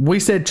 we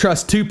said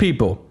trust 2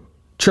 people.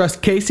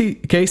 Trust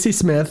Casey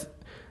Smith,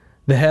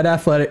 the head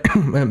athletic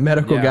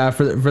medical guy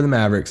for the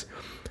Mavericks.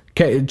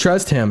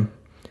 Trust him.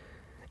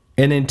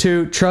 And then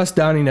 2, trust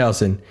Donnie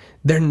Nelson.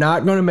 They're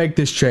not going to make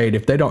this trade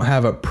if they don't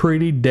have a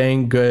pretty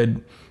dang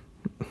good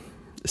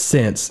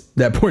sense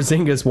that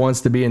Porzingis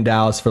wants to be in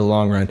Dallas for the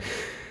long run.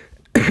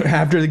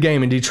 After the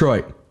game in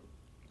Detroit,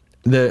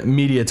 the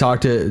media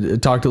talked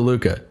to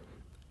Luka,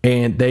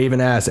 and they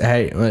even asked,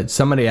 hey,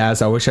 somebody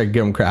asked, I wish I could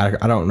give him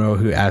credit. I don't know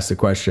who asked the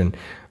question.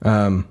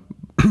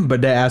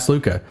 But they asked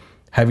Luka,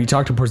 have you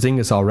talked to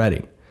Porzingis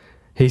already?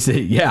 He said,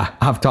 yeah,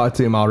 I've talked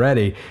to him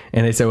already.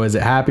 And they said, was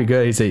it happy?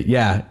 Good. He said,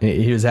 yeah,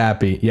 he was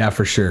happy. Yeah,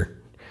 for sure.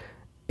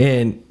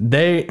 And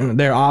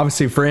they're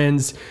obviously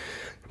friends.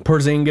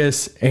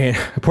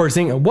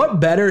 Porzingis, what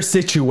better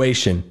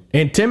situation?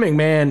 And Tim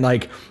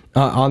McMahon,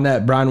 on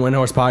that Brian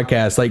Windhorst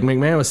podcast, like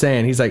McMahon was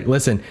saying, he's like,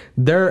 listen,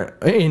 their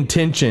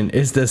intention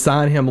is to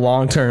sign him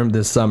long-term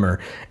this summer.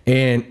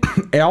 And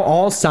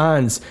all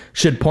signs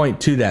should point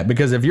to that,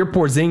 because if you're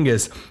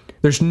Porzingis,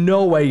 there's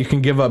no way you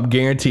can give up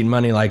guaranteed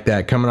money like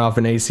that coming off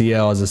an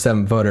ACL as a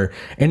 7-footer.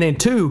 And then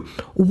 2,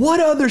 what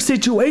other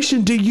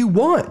situation do you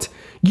want?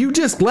 You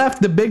just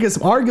left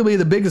arguably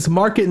the biggest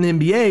market in the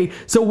NBA.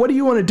 So what do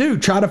you want to do?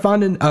 Try to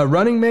find a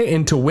running mate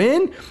and to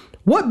win?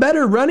 What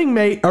better running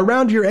mate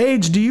around your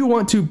age do you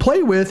want to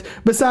play with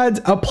besides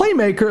a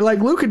playmaker like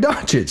Luka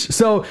Doncic?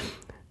 So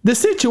the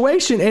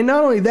situation, and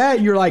not only that,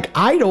 you're like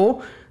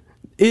idle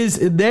is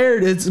there.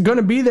 It's going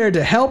to be there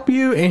to help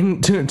you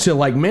and to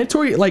like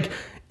mentor you. Like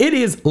it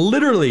is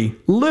literally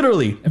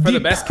and for the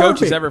best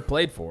coach he's ever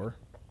played for.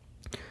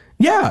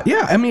 Yeah.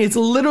 I mean, it's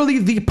literally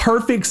the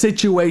perfect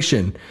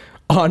situation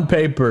on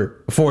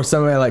paper for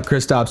somebody like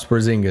Kristaps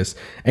Porzingis,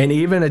 and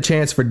even a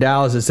chance for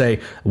Dallas to say,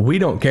 we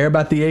don't care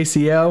about the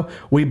ACL.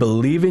 We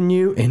believe in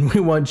you, and we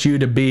want you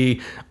to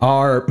be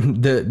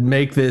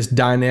make this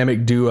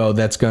dynamic duo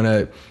that's going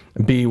to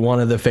be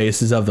one of the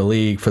faces of the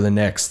league for the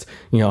next,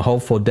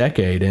 hopeful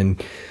decade. And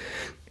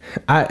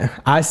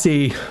I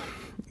see,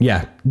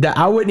 that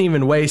I wouldn't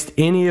even waste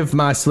any of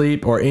my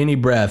sleep or any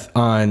breath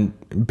on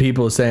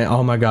people saying,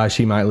 oh my gosh,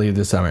 he might leave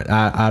this summer.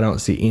 I don't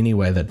see any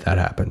way that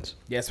happens.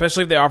 Yeah,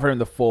 especially if they offer him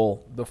the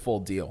full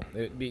deal.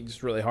 It'd be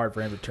just really hard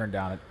for him to turn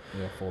down a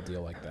full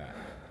deal like that.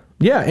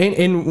 Yeah,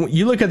 and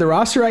you look at the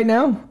roster right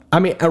now. I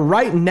mean,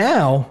 right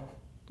now,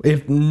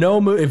 if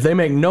they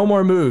make no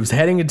more moves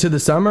heading into the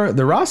summer,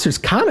 the roster's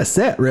kind of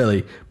set,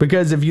 really.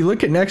 Because if you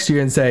look at next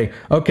year and say,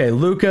 okay,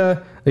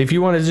 Luka, if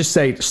you want to just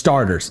say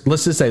starters,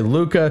 let's just say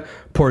Luka,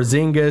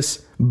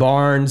 Porzingis,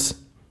 Barnes,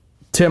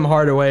 Tim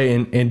Hardaway,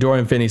 and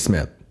Dorian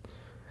Finney-Smith.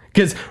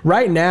 Because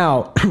right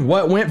now,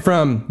 what went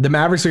from the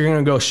Mavericks are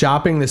going to go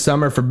shopping this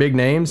summer for big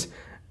names,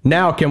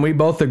 now can we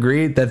both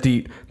agree that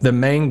the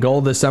main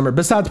goal this summer,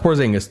 besides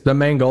Porzingis, the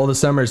main goal this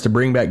summer is to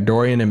bring back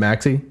Dorian and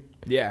Maxey?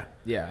 Yeah,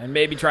 and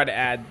maybe try to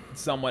add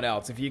someone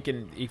else. If you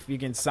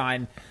can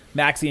sign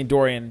Maxey and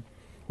Dorian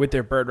with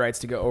their bird rights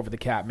to go over the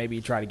cap, maybe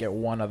you try to get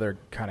one other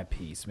kind of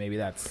piece. Maybe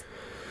that's,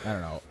 I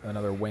don't know,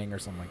 another wing or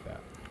something like that.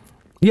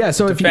 Yeah,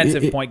 so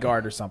defensive point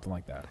guard or something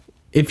like that.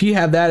 If you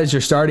have that as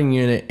your starting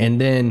unit,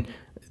 and then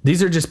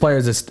these are just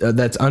players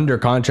that's under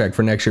contract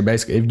for next year,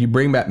 basically. If you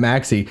bring back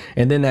Maxey,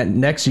 and then that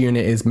next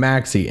unit is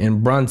Maxey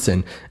and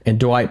Brunson and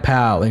Dwight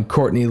Powell and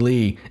Courtney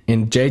Lee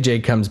and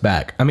JJ comes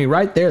back. I mean,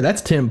 right there,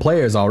 that's 10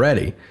 players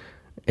already.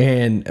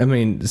 And I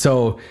mean,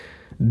 so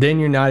then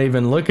you're not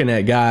even looking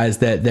at guys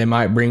that they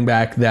might bring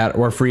back that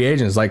or free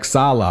agents like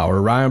Salah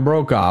or Ryan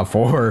Brokoff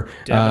or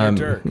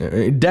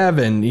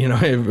Devin,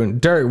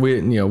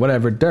 Dirk,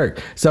 whatever,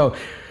 Dirk. So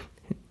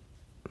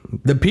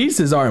the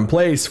pieces are in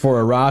place for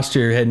a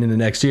roster heading into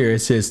next year.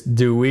 It's just,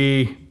 do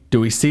we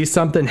see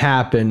something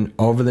happen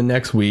over the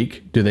next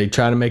week? Do they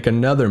try to make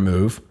another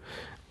move?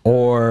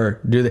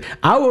 Or do they?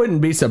 I wouldn't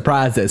be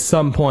surprised at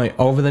some point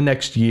over the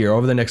next year,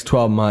 over the next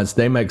 12 months,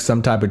 they make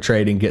some type of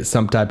trade and get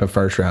some type of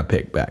first round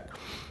pick back.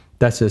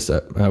 That's just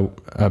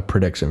a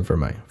prediction for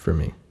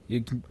me.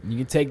 You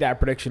can take that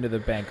prediction to the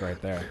bank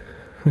right there.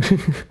 Take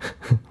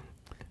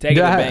it to the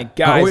bank,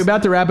 guys. Are we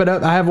about to wrap it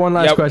up? I have one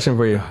last question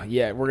for you.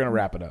 Yeah, we're gonna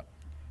wrap it up.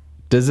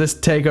 Does this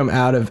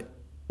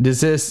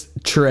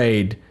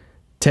trade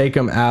take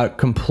them out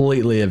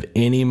completely of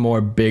any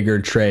more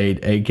bigger trade,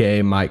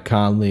 aka Mike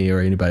Conley or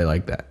anybody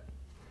like that?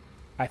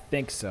 I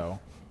think so.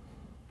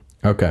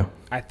 Okay.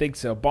 I think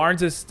so.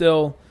 Barnes is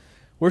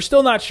we're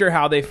still not sure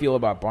how they feel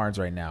about Barnes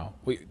right now.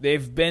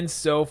 They've been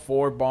so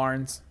for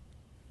Barnes,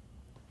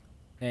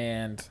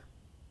 and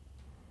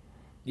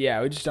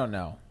yeah, we just don't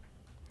know.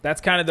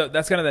 That's kind of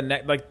the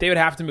next. Like they would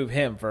have to move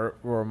him for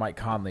a Mike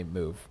Conley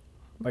move.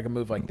 Like a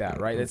move like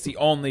that, right? That's the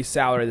only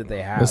salary that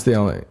they have. That's the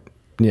only,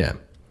 yeah.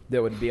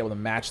 That would be able to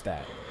match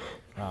that.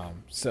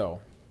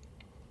 So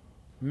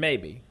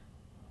maybe.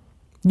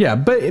 Yeah,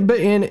 but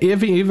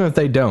even if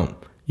they don't,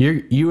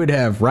 you would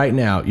have right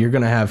now. You're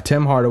going to have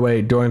Tim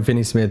Hardaway, Dorian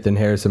Finney-Smith, and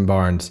Harrison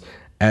Barnes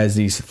as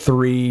these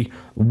three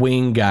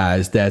wing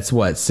guys. That's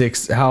what,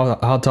 six?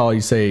 How tall you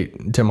say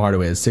Tim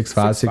Hardaway is? 6'5",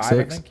 6'6"?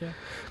 I think,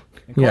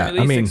 yeah.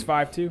 I mean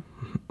 6'5" too.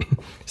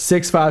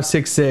 6'5",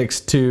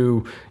 6'6"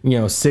 to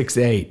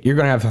 6'8". You're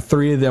gonna have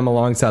three of them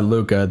alongside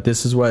Luka.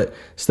 This is what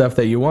stuff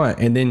that you want,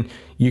 and then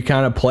you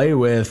kind of play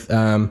with.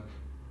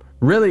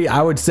 Really,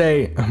 I would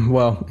say.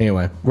 Well,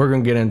 anyway, we're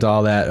gonna get into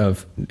all that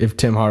of if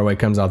Tim Hardaway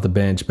comes off the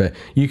bench, but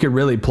you could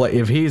really play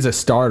if he's a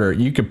starter.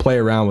 You could play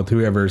around with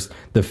whoever's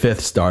the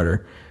fifth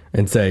starter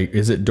and say,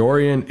 is it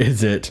Dorian?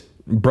 Is it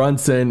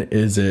Brunson?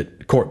 Is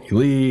it Courtney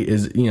Lee?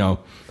 Is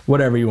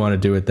whatever you want to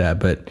do with that,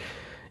 but.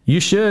 You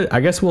should.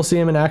 I guess we'll see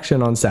him in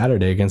action on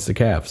Saturday against the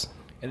Cavs.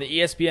 And the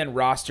ESPN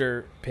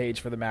roster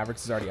page for the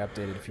Mavericks is already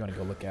updated. If you want to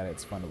go look at it,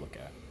 it's fun to look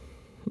at.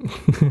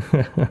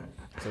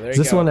 So there is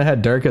this one that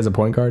had Dirk as a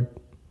point guard?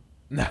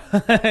 No,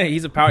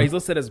 he's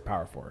listed as a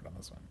power forward on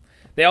this one.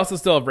 They also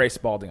still have Ray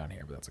Spalding on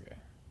here, but that's okay.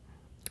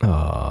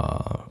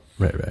 Oh,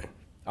 right.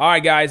 All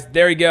right, guys.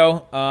 There you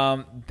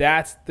go.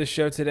 That's the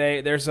show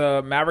today. There's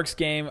a Mavericks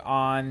game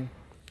on.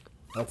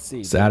 Let's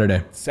see.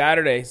 Saturday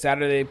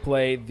they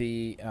play at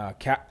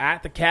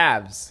the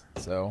Cavs.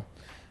 So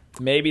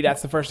maybe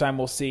that's the first time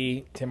we'll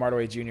see Tim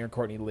Hardaway Jr.,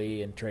 Courtney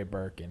Lee, and Trey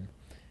Burke and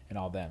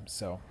all them.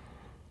 So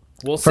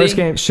We'll see. First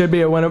game should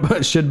be a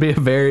winnable. Should be a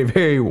very,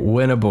 very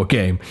winnable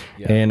game.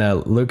 Yeah.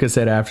 And Lucas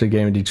said after the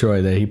game in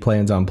Detroit that he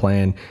plans on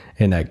playing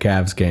in that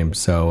Cavs game.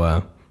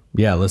 So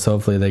yeah, let's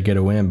hopefully they get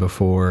a win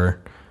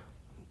before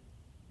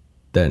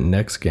that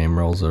next game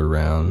rolls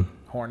around.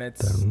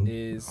 Hornets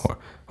is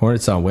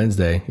Hornets on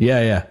Wednesday.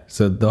 Yeah.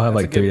 So they'll have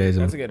like 3 days.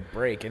 That's a good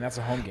break, and that's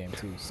a home game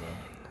too. So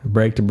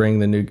break to bring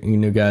the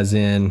new guys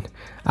in.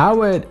 I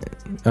would.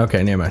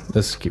 Okay, never mind.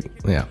 Let's keep.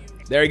 Yeah.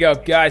 there you go,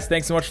 guys.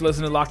 Thanks so much for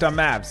listening to Locked On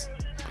Mavs.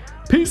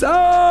 Peace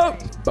out.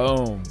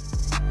 Boom.